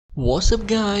What's up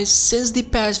guys, since the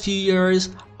past few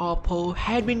years, Oppo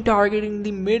had been targeting the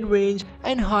mid-range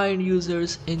and high-end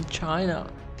users in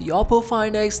China. The Oppo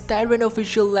Find X that went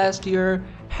official last year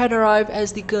had arrived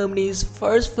as the company's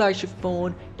first flagship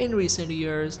phone in recent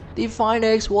years. The Find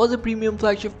X was a premium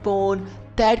flagship phone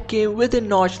that came with a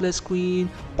notchless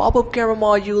screen, pop-up camera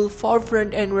module for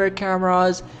front and rear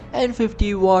cameras, and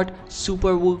 50-watt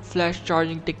Super VOOC flash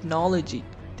charging technology.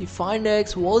 The Find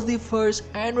X was the first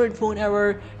Android phone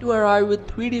ever to arrive with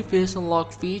 3D face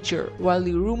unlock feature, while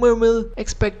the rumor mill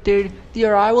expected the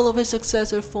arrival of a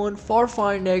successor phone for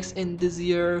Find X in this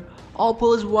year.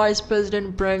 Oppo's Vice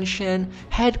President Brand Shen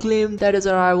had claimed that its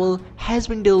arrival has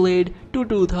been delayed to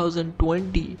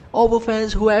 2020. Oppo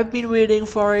fans who have been waiting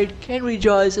for it can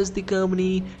rejoice as the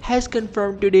company has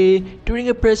confirmed today during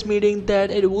a press meeting that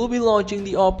it will be launching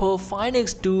the Oppo Find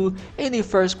X2 in the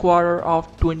first quarter of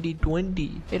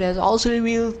 2020. It has also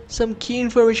revealed some key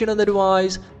information on the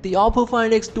device. The Oppo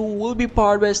Find X2 will be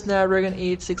powered by Snapdragon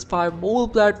 865 mobile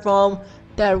platform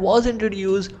that was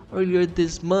introduced earlier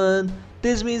this month.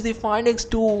 This means the Find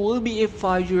X2 will be a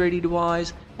 5G ready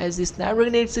device, as the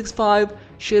Snapdragon 865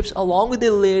 ships along with the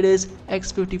latest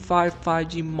X55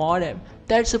 5G modem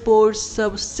that supports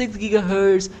sub 6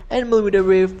 GHz and millimeter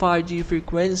wave 5G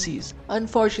frequencies.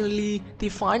 Unfortunately, the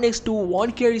Find X2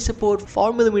 won't carry support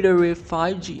for millimeter wave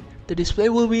 5G. The display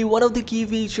will be one of the key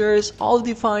features of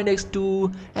the Find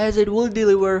X2, as it will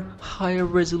deliver higher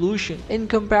resolution. In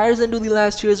comparison to the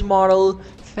last year's model,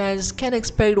 fans can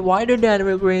expect wider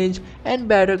dynamic range and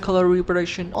better color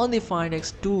reproduction on the Find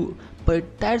X2.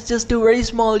 But that's just the very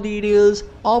small details.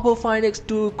 Oppo Find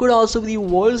X2 could also be the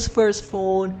world's first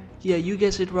phone, yeah, you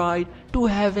guessed it right, to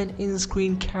have an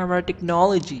in-screen camera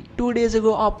technology. 2 days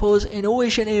ago, Oppo's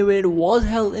innovation event was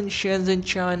held in Shenzhen,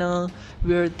 China,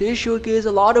 where they showcased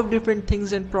a lot of different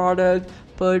things and products.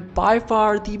 But by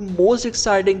far the most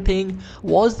exciting thing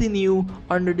was the new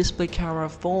under-display camera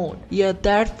phone. Yeah,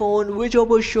 that phone which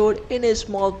Oppo showed in a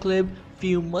small clip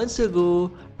few months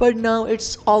ago, but now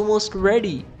it's almost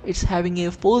ready. It's having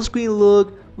a full screen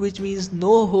look, which means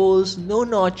no holes, no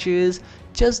notches,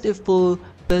 just a full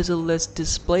bezel-less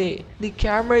display. The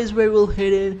camera is very well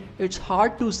hidden, it's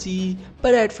hard to see,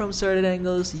 but from certain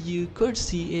angles you could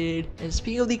see it. And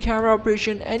speaking of the camera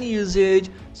operation and usage,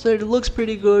 so it looks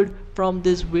pretty good from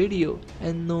this video.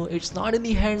 And no, it's not in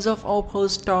the hands of Oppo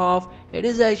staff, it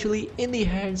is actually in the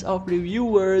hands of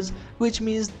reviewers, which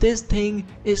means this thing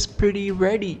is pretty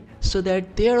ready, so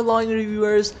that they are allowing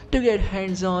reviewers to get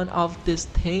hands-on of this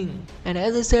thing. And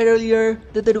as I said earlier,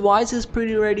 that the device is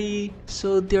pretty ready,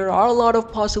 so there are a lot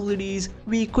of possibilities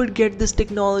we could get this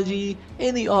technology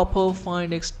in the Oppo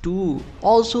Find X2.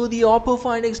 Also, the Oppo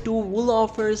Find X2 will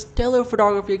offer stellar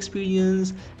photography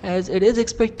experience, as it is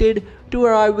expected to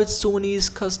arrive with Sony's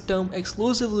custom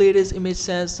exclusive latest image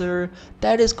sensor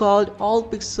that is called All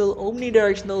Pixel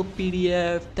Omnidirectional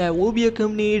PDF, that will be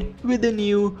accompanied with the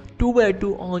new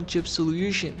 2x2 on-chip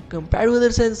solution. Compared with other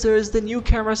sensors, the new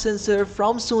camera sensor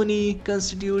from Sony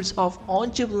constitutes of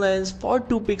on-chip lens for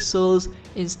 2 pixels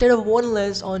instead of 1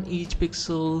 lens on each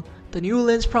pixel. The new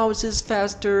lens promises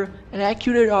faster and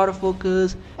accurate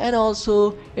autofocus, and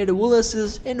also it will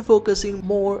assist in focusing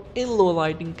more in low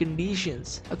lighting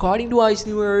conditions. According to Ice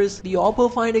News, the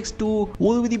Oppo Find X2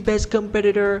 will be the best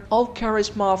competitor of camera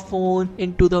smartphone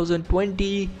in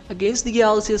 2020 against the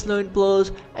Galaxy S11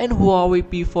 Plus and Huawei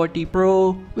P40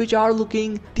 Pro, which are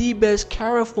looking the best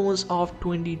camera phones of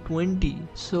 2020.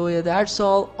 So yeah, that's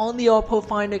all on the Oppo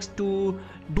Find X2.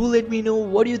 Do let me know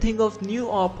what you think of new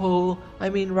Oppo, I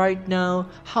mean right now,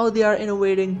 how they are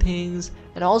innovating things,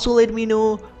 and also let me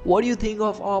know what you think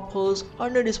of Oppo's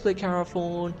under-display camera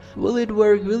phone. Will it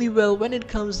work really well when it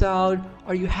comes out,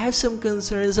 or you have some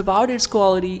concerns about its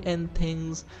quality and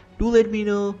things? Do let me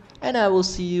know, and I will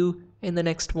see you in the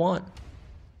next one.